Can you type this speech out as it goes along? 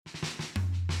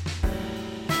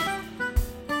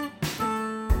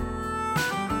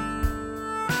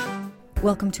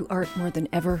Welcome to Art More Than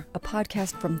Ever, a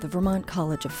podcast from the Vermont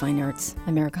College of Fine Arts.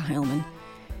 I'm Erica Heilman.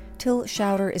 Till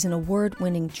Schauder is an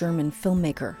award-winning German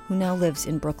filmmaker who now lives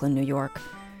in Brooklyn, New York.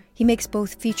 He makes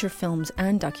both feature films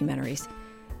and documentaries.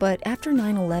 But after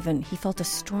 9/11, he felt a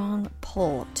strong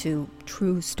pull to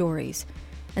true stories.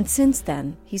 And since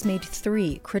then, he's made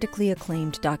 3 critically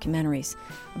acclaimed documentaries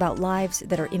about lives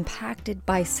that are impacted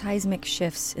by seismic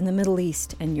shifts in the Middle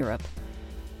East and Europe.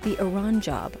 The Iran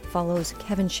Job follows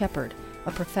Kevin Shepard,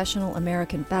 a professional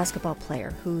American basketball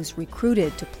player who's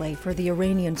recruited to play for the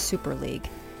Iranian Super League.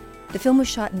 The film was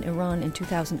shot in Iran in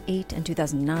 2008 and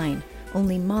 2009,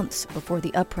 only months before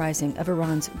the uprising of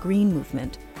Iran's Green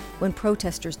Movement, when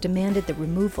protesters demanded the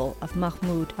removal of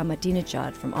Mahmoud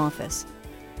Ahmadinejad from office.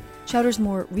 Schauder's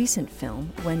more recent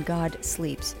film, When God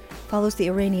Sleeps, follows the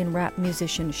Iranian rap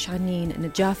musician Shaheen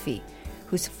Najafi,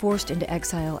 who's forced into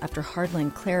exile after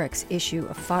hardline clerics issue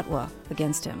a fatwa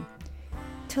against him.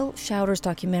 Till Schauder's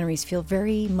documentaries feel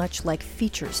very much like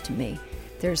features to me.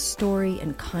 There's story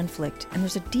and conflict, and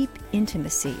there's a deep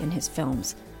intimacy in his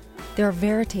films. There are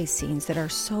verite scenes that are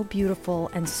so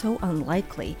beautiful and so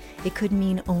unlikely it could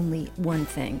mean only one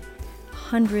thing.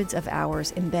 Hundreds of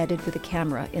hours embedded with a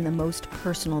camera in the most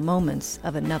personal moments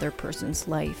of another person's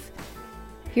life.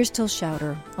 Here's Till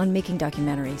Schauder on making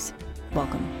documentaries.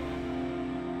 Welcome.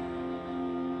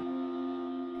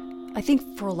 I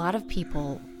think for a lot of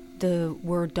people, the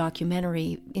word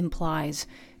documentary implies,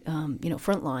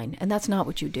 frontline, and that's not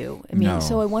what you do. No.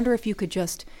 So I wonder if you could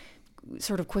just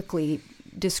sort of quickly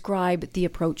describe the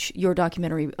approach, your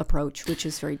documentary approach, which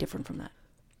is very different from that.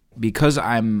 Because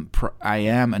I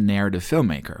am a narrative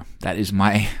filmmaker.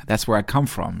 That's where I come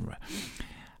from.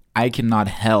 I cannot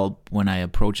help when I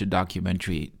approach a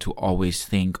documentary to always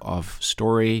think of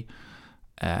story,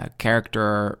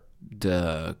 character,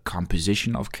 the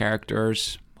composition of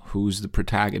characters, who's the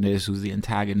protagonist, who's the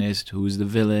antagonist, who's the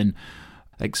villain.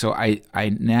 So I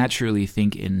naturally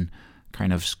think in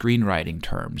kind of screenwriting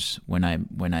terms when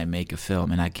I make a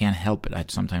film, and I can't help it.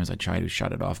 Sometimes I try to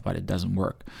shut it off, but it doesn't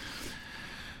work.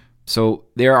 So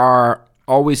there are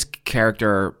always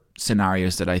character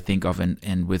scenarios that I think of,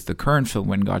 and with the current film,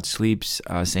 When God Sleeps,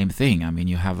 same thing. I mean,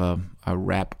 you have a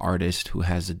rap artist who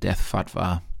has a death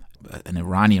fatwa, an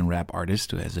Iranian rap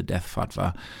artist who has a death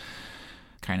fatwa,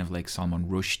 kind of like Salman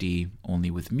Rushdie,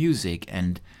 only with music.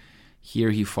 And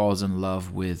here he falls in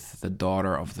love with the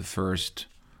daughter of the first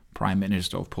prime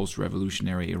minister of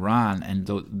post-revolutionary Iran, and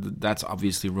that's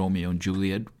obviously Romeo and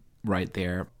Juliet right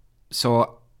there.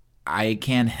 So I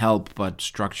can't help but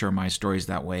structure my stories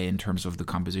that way in terms of the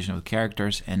composition of the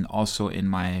characters and also in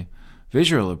my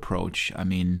visual approach. I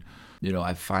mean,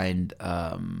 I find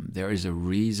there is a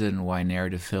reason why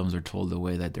narrative films are told the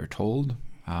way that they're told,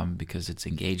 because it's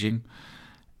engaging.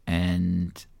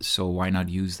 And so why not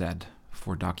use that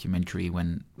for documentary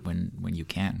when you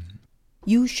can?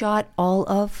 You shot all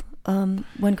of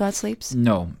When God Sleeps?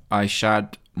 No, I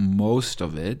shot most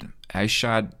of it. I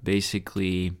shot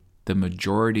basically the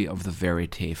majority of the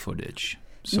verite footage.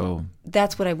 So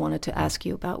that's what I wanted to ask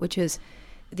you about, which is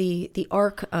the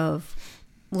arc of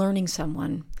learning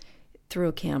someone through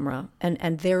a camera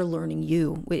and they're learning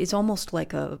you. It's almost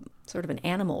like a sort of an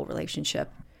animal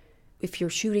relationship. If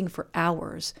you're shooting for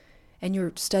hours and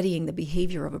you're studying the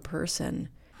behavior of a person,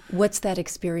 what's that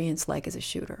experience like as a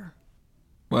shooter?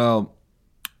 Well,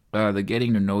 the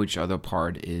getting to know each other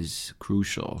part is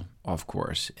crucial, of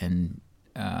course. And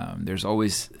there's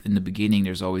always, in the beginning,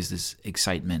 there's always this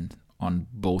excitement on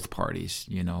both parties.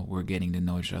 We're getting to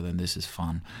know each other and this is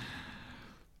fun.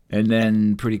 And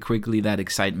then pretty quickly that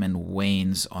excitement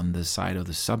wanes on the side of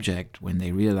the subject when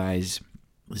they realize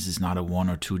this is not a 1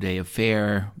 or 2 day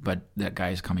affair, but that guy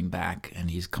is coming back and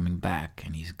he's coming back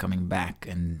and he's coming back.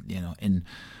 And, in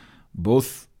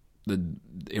both the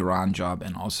Iran Job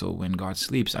and also When God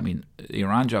Sleeps, I mean, the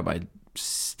Iran Job, I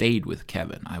stayed with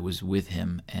Kevin. I was with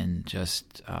him and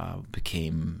just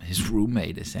became his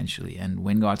roommate, essentially. And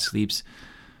When God Sleeps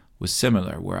was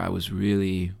similar, where I was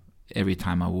really, every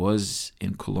time I was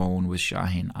in Cologne with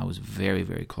Shaheen, I was very,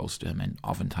 very close to him and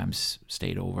oftentimes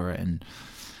stayed over.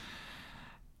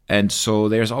 And so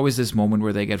there's always this moment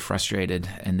where they get frustrated,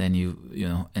 and then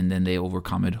and then they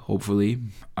overcome it, hopefully,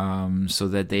 so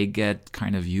that they get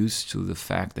kind of used to the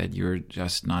fact that you're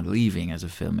just not leaving as a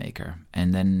filmmaker.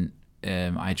 And then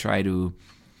I try to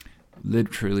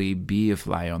literally be a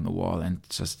fly on the wall and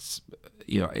just,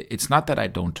 it's not that I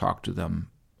don't talk to them.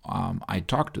 I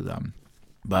talk to them,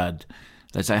 but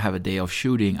let's say I have a day of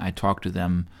shooting, I talk to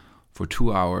them for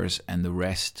 2 hours, and the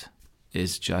rest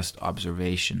is just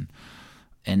observation.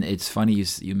 And it's funny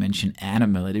you mentioned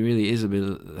animal. It really is a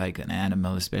bit like an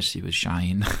animal, especially with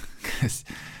Shaheen, because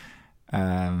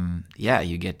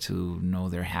you get to know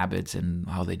their habits and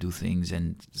how they do things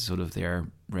and sort of their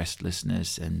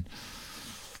restlessness and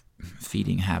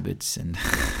feeding habits and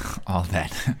all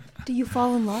that. Do you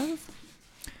fall in love?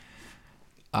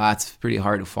 It's pretty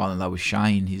hard to fall in love with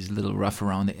Shaheen. He's a little rough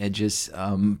around the edges,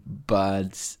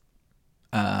 but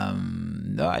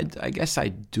no, I guess I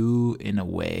do in a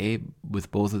way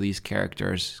with both of these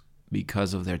characters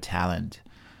because of their talent.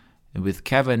 And with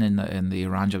Kevin in the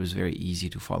Iran Job, it's very easy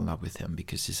to fall in love with him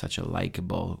because he's such a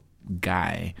likable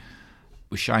guy.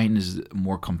 With Shaheen is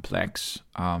more complex.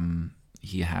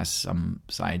 He has some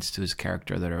sides to his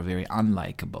character that are very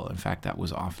unlikable. In fact, that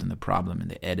was often the problem in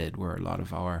the edit, where a lot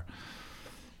of our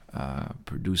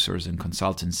producers and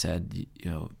consultants said,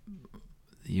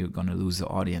 you're going to lose the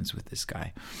audience with this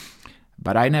guy.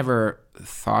 But I never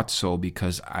thought so,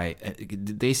 because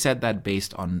they said that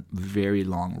based on very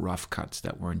long rough cuts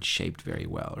that weren't shaped very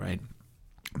well, right?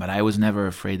 But I was never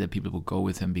afraid that people would go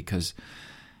with him, because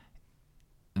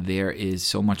there is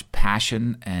so much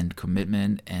passion and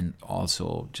commitment and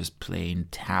also just plain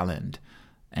talent.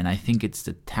 And I think it's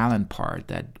the talent part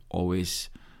that always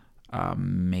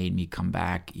made me come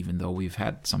back, even though we've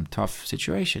had some tough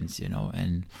situations,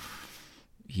 and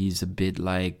he's a bit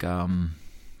like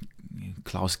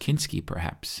Klaus Kinski,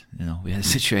 perhaps. We had a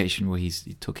situation where he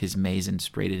took his mace and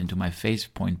sprayed it into my face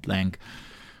point blank,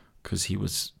 because he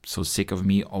was so sick of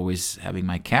me always having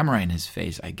my camera in his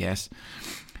face, I guess.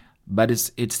 But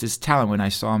it's this talent. When I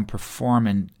saw him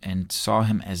perform and saw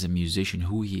him as a musician,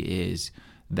 who he is,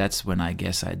 that's when I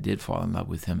guess I did fall in love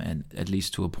with him, and at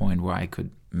least to a point where I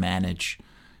could manage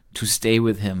to stay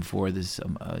with him for this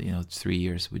 3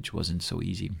 years, which wasn't so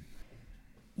easy.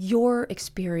 Your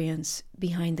experience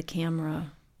behind the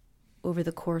camera over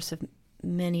the course of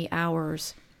many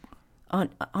hours, on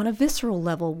a visceral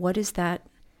level, what is that?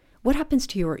 What happens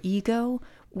to your ego?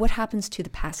 What happens to the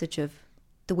passage of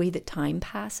the way that time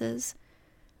passes?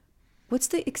 What's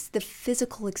the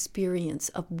physical experience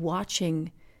of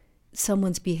watching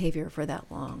someone's behavior for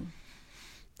that long?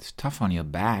 It's tough on your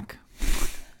back,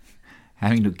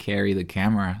 having to carry the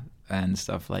camera and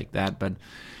stuff like that. But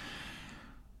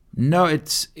no,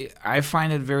 I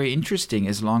find it very interesting,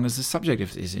 as long as the subject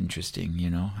is interesting,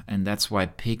 and that's why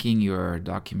picking your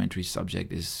documentary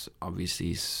subject is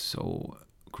obviously so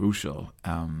crucial.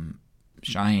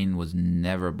 Shaheen was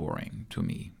never boring to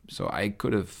me, so I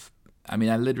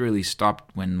literally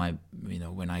stopped when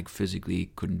I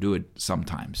physically couldn't do it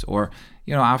sometimes, or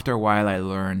after a while I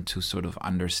learned to sort of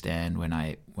understand when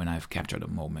I've captured a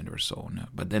moment or so.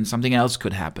 But then something else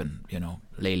could happen,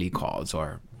 Layli calls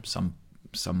or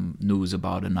some news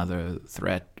about another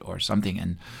threat or something,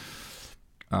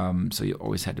 and so you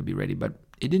always had to be ready. But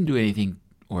it didn't do anything,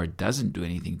 or it doesn't do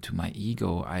anything to my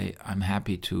ego. I'm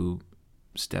happy to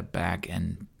step back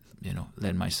and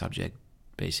let my subject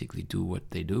basically do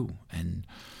what they do and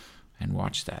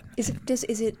watch that. Is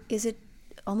it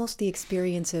almost the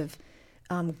experience of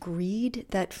greed,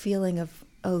 that feeling of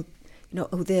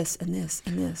this and this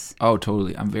and this? Oh,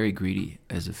 totally. I'm very greedy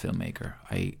as a filmmaker.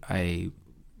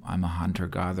 I'm a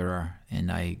hunter-gatherer,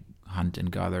 and I hunt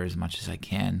and gather as much as I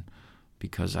can,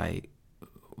 because I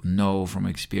know from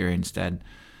experience that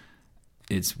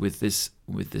it's with this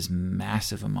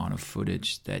massive amount of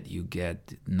footage that you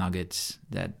get nuggets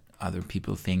that other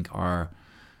people think are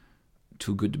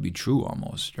too good to be true,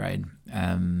 almost, right?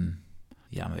 I'm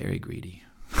very greedy.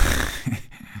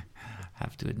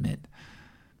 Have to admit.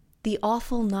 The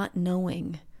awful not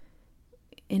knowing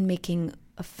in making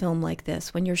a film like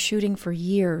this, when you're shooting for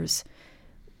years,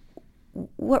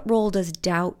 what role does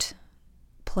doubt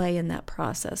play in that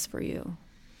process for you?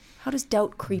 How does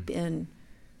doubt creep in?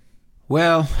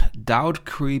 Well, doubt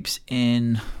creeps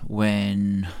in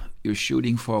when you're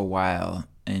shooting for a while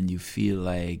and you feel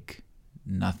like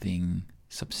nothing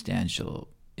substantial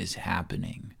is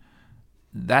happening.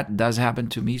 That does happen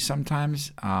to me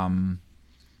sometimes. In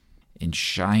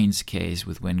Shaheen's case,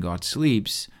 with When God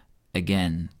Sleeps,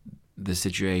 again, the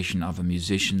situation of a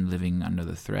musician living under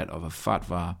the threat of a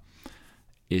fatwa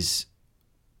is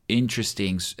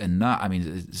interesting, and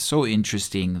it's so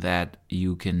interesting that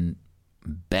you can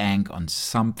bank on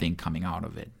something coming out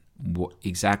of it.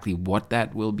 Exactly what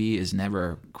that will be is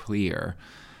never clear,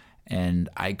 and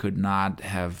I could not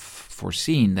have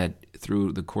foreseen that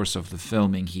through the course of the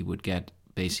filming he would get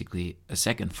basically a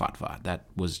second fatwa. That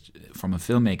was, from a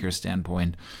filmmaker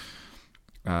standpoint,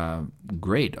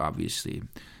 great, obviously.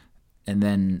 And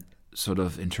then sort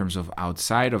of in terms of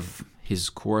outside of his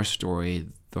core story,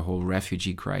 the whole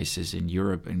refugee crisis in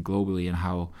Europe and globally, and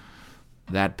how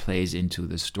that plays into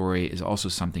the story, is also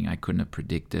something I couldn't have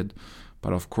predicted.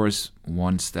 But of course,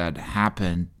 once that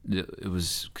happened, it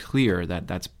was clear that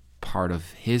that's part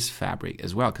of his fabric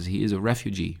as well, because he is a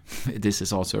refugee. This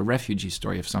is also a refugee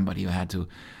story of somebody who had to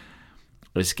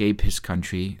escape his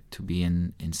country to be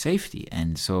in safety.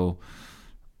 And so,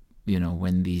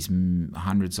 when these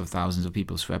hundreds of thousands of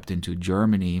people swept into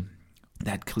Germany,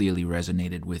 that clearly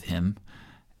resonated with him.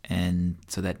 And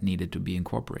so that needed to be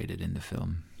incorporated in the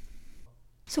film.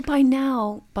 So by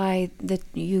now,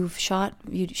 you shot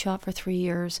for 3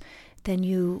 years, then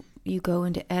you go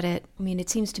into edit. I mean, it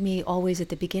seems to me always at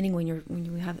the beginning when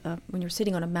you're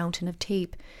sitting on a mountain of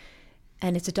tape,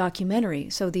 and it's a documentary.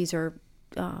 So this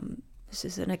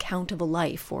is an account of a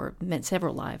life, or meant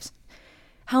several lives.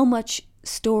 How much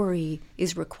story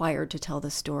is required to tell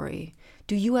the story?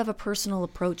 Do you have a personal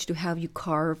approach to how you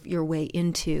carve your way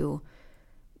into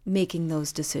making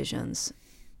those decisions?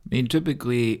 I mean,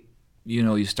 typically,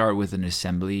 you start with an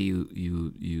assembly.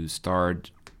 You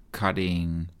start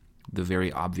cutting the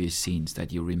very obvious scenes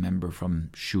that you remember from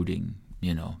shooting.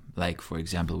 Like, for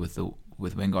example,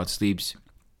 with When God Sleeps,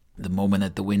 the moment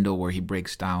at the window where he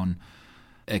breaks down,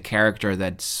 a character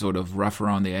that's sort of rough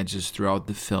around the edges throughout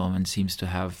the film and seems to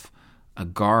have a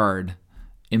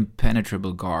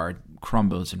impenetrable guard,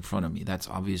 crumbles in front of me. That's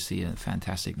obviously a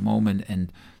fantastic moment,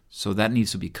 and so that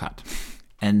needs to be cut.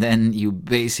 And then you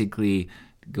basically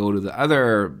go to the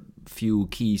other few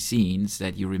key scenes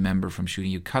that you remember from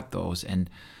shooting. You cut those, and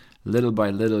little by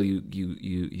little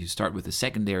you start with the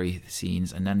secondary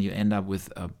scenes, and then you end up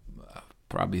with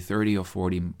probably 30 or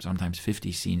 40, sometimes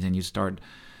 50 scenes, and you start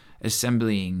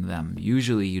assembling them.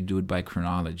 Usually you do it by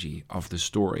chronology of the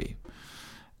story,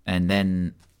 and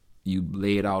then you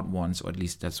lay it out once, or at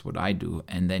least that's what I do,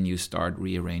 and then you start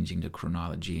rearranging the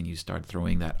chronology, and you start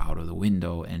throwing that out of the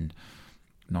window and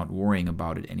not worrying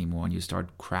about it anymore, and you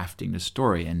start crafting the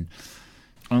story, and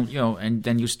and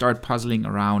then you start puzzling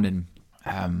around and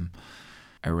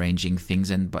arranging things,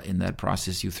 and but in that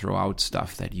process you throw out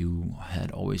stuff that you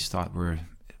had always thought were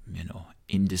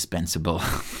indispensable.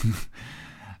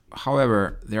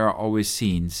 However, there are always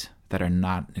scenes that are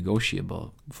not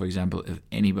negotiable. For example, if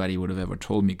anybody would have ever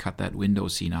told me cut that window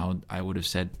scene out, I would have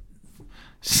said,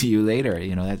 "See you later."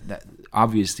 That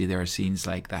obviously there are scenes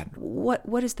like that.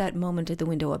 What is that moment at the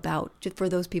window about? Just for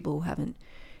those people who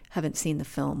haven't seen the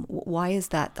film, why is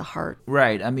that the heart?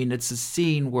 Right. I mean, it's a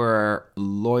scene where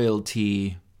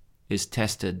loyalty is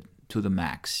tested to the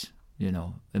max.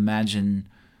 Imagine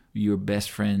your best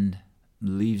friend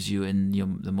leaves you in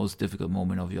the most difficult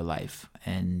moment of your life,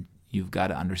 and you've got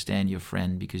to understand your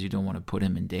friend because you don't want to put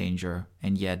him in danger,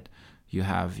 and yet you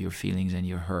have your feelings and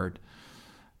you're hurt.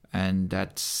 And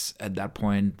that's, at that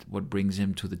point, what brings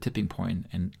him to the tipping point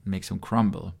and makes him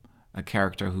crumble. A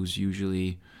character who's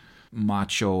usually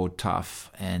macho,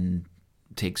 tough, and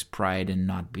takes pride in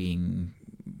not being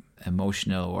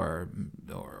emotional or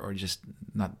just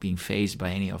not being fazed by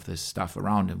any of this stuff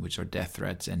around him, which are death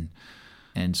threats and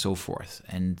so forth.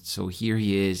 And so here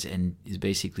he is, and is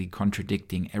basically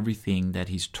contradicting everything that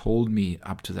he's told me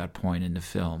up to that point in the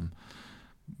film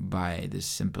by this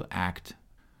simple act.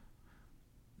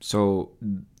 So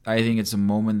I think it's a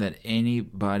moment that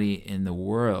anybody in the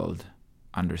world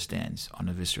understands on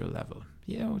a visceral level.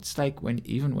 It's like when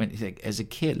as a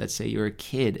kid, let's say you're a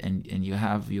kid and you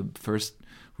have your first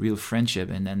real friendship,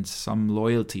 and then some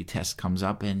loyalty test comes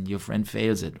up and your friend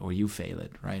fails it or you fail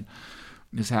it, right?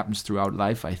 This happens throughout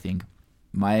life, I think.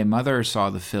 My mother saw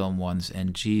the film once,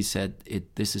 and she said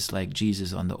this is like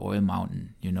Jesus on the oil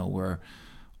mountain, where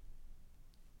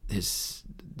his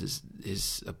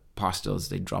apostles,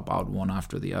 they drop out one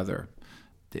after the other.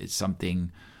 There's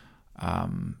something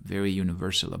very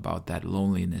universal about that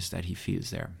loneliness that he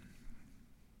feels there.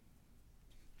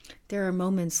 There are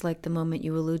moments like the moment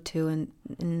you allude to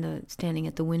in the standing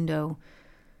at the window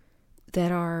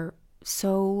that are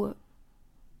so...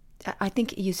 I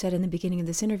think you said in the beginning of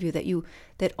this interview that you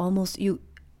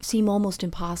seem almost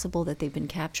impossible that they've been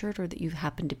captured or that you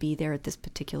happen to be there at this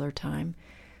particular time.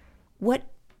 What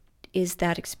is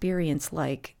that experience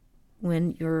like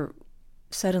when you're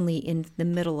suddenly in the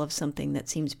middle of something that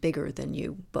seems bigger than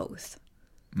you both?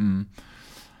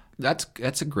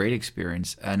 That's a great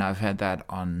experience, and I've had that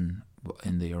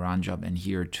in the Iran job and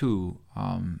here too.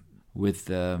 With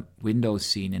the window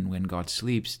scene in When God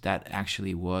Sleeps, that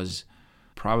actually was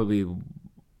probably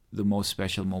the most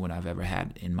special moment I've ever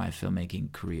had in my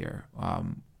filmmaking career.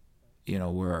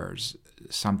 Where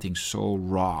something so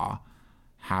raw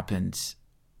happens,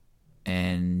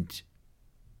 and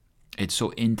it's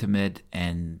so intimate,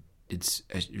 and it's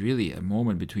really a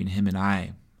moment between him and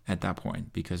I at that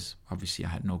point, because obviously I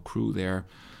had no crew there,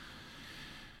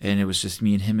 and it was just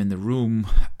me and him in the room.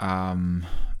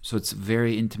 So it's a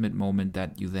very intimate moment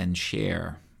that you then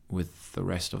share with the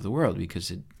rest of the world,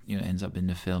 because it ends up in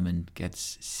the film and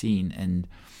gets seen. And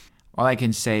all I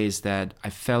can say is that I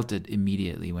felt it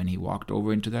immediately when he walked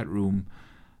over into that room.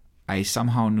 I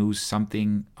somehow knew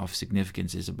something of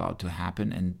significance is about to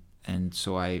happen, and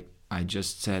so I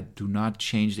just said, do not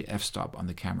change the f-stop on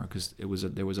the camera, because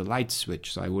there was a light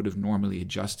switch, so I would have normally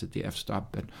adjusted the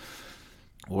f-stop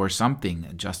or something,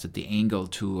 adjusted the angle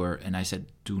and I said,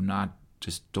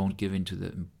 don't give into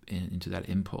that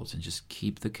impulse, and just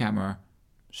keep the camera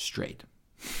straight.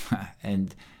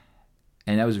 and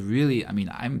that was really,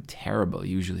 I'm terrible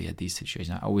usually at these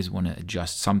situations. I always want to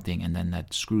adjust something, and then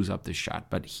that screws up the shot.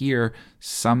 But here,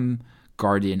 some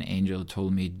guardian angel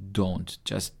told me, don't,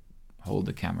 just hold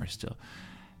the camera still.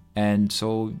 And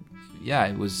so, yeah,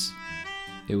 it was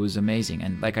amazing.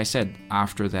 And like I said,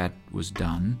 after that was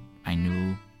done, I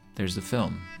knew there's the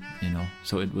film,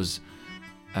 So it was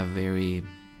a very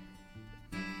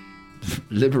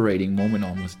liberating moment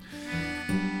almost.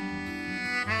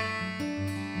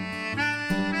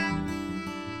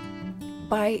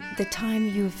 By the time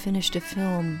you have finished a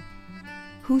film,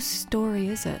 whose story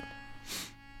is it?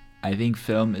 I think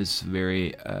film is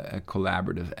very a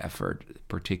collaborative effort,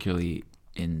 particularly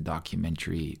in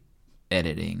documentary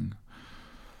editing.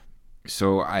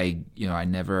 So I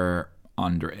never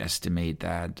underestimate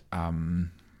that.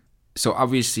 So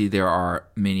obviously there are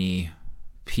many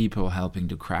people helping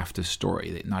to craft the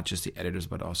story, not just the editors,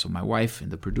 but also my wife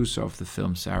and the producer of the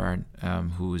film, Sarah,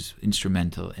 who is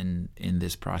instrumental in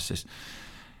this process.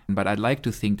 But I'd like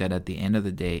to think that at the end of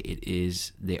the day,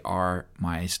 they are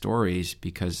my stories,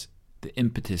 because the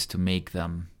impetus to make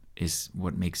them is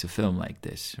what makes a film like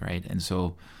this, right? And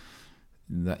so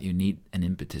that you need an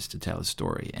impetus to tell a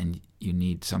story, and you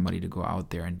need somebody to go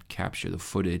out there and capture the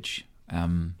footage.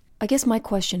 I guess my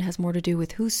question has more to do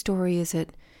with whose story is it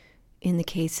in the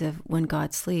case of When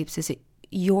God Sleeps? Is it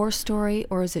your story,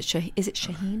 or is it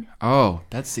Shaheen? Oh,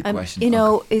 that's the question.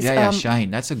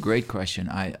 Shaheen. That's a great question.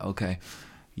 Okay.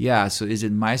 Yeah, so is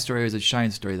it my story or is it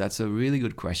Shaheen's story? That's a really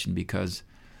good question, because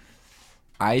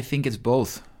I think it's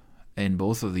both in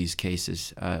both of these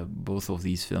cases, both of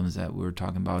these films that we're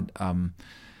talking about.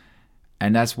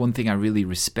 And that's one thing I really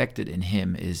respected in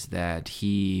him, is that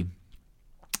he,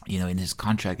 in his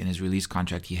contract, in his release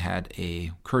contract, he had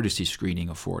a courtesy screening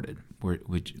afforded,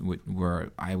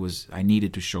 where I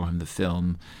needed to show him the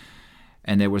film.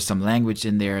 And there was some language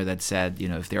in there that said,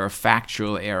 if there are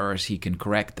factual errors, he can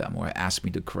correct them, or ask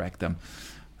me to correct them.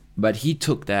 But he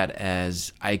took that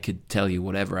as, I could tell you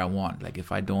whatever I want. Like,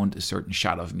 if I don't a certain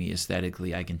shot of me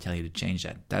aesthetically, I can tell you to change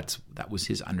that. That was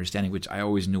his understanding, which I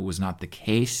always knew was not the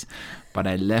case. But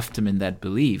I left him in that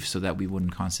belief so that we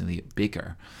wouldn't constantly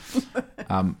bicker.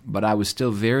 But I was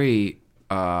still very...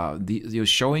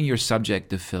 showing your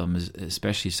subject the film,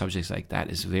 especially subjects like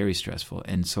that, is very stressful.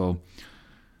 And so...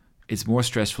 it's more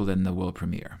stressful than the world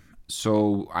premiere.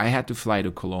 So I had to fly to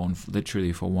Cologne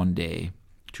literally for one day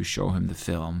to show him the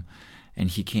film. And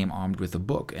he came armed with a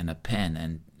book and a pen.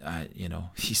 And,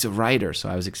 he's a writer. So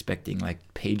I was expecting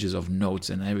like pages of notes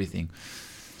and everything.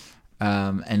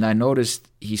 And I noticed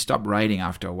he stopped writing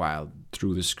after a while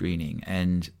through the screening.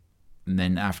 And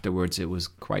then afterwards, it was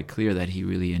quite clear that he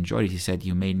really enjoyed it. He said,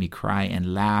 "You made me cry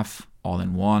and laugh all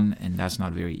in one, and that's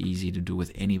not very easy to do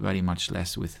with anybody, much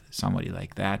less with somebody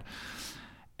like that."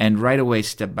 And right away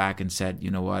stepped back and said,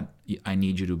 "You know what, I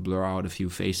need you to blur out a few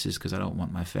faces because I don't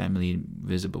want my family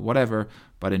visible, whatever.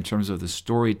 But in terms of the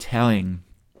storytelling,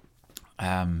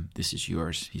 this is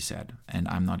yours," he said, "and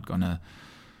I'm not going to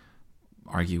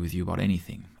argue with you about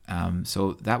anything."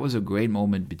 So that was a great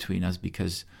moment between us,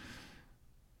 because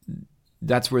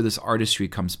that's where this artistry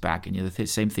comes back. And the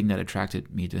same thing that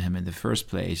attracted me to him in the first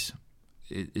place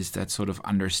is that sort of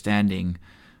understanding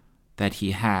that he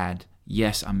had.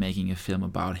 Yes, I'm making a film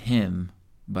about him,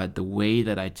 but the way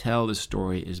that I tell the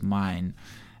story is mine.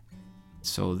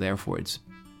 So therefore, it's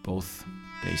both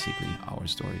basically our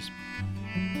stories.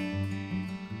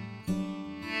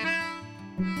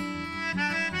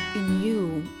 In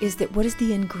you, what is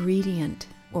the ingredient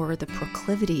or the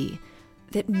proclivity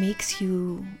that makes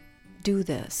you do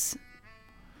this?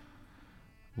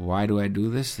 Why do I do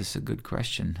this? This is a good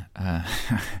question.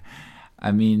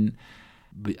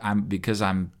 Because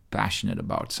I'm passionate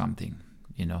about something.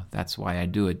 That's why I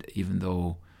do it, even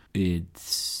though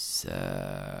it's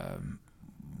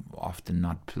often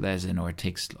not pleasant, or it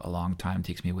takes a long time,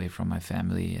 takes me away from my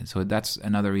family. And so that's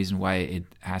another reason why it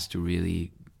has to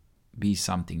really be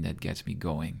something that gets me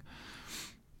going.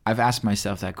 I've asked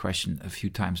myself that question a few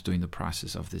times during the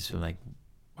process of this. Like,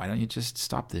 why don't you just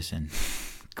stop this and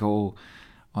go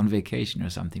on vacation or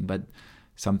something? But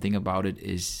something about it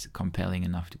is compelling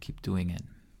enough to keep doing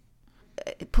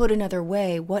it. Put another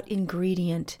way, what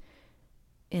ingredient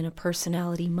in a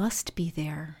personality must be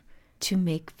there to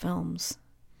make films?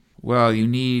 Well, you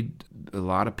need a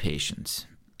lot of patience,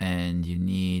 and you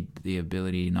need the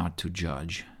ability not to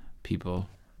judge people,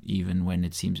 even when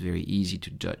it seems very easy to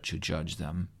judge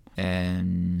them,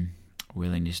 and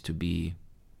willingness to be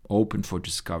open for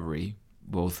discovery,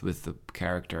 both with the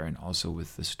character and also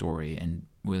with the story, and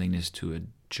willingness to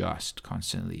adjust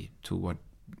constantly to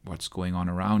what's going on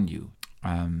around you.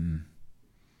 You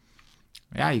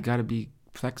got to be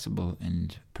flexible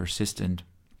and persistent,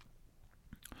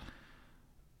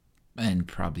 and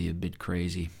probably a bit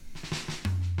crazy.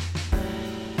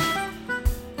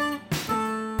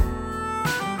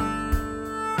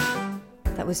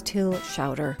 That was Till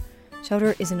Schauder.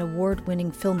 Schauder is an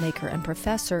award-winning filmmaker and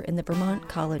professor in the Vermont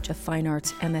College of Fine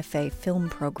Arts MFA film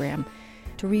program.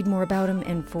 To read more about him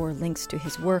and for links to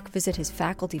his work, visit his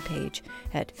faculty page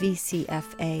at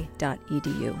vcfa.edu.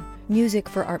 Music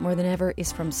for Art More Than Ever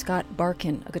is from Scott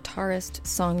Barkin, a guitarist,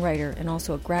 songwriter, and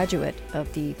also a graduate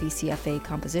of the VCFA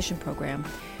composition program.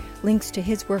 Links to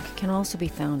his work can also be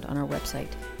found on our website,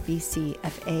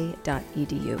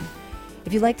 vcfa.edu.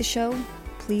 If you like the show,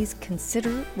 please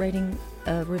consider writing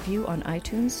a review on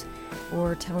iTunes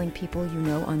or telling people you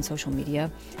know on social media.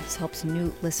 This helps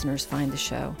new listeners find the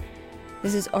show.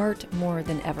 This is Art More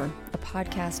Than Ever, a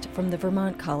podcast from the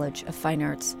Vermont College of Fine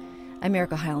Arts. I'm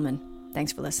Erica Heilman.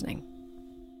 Thanks for listening.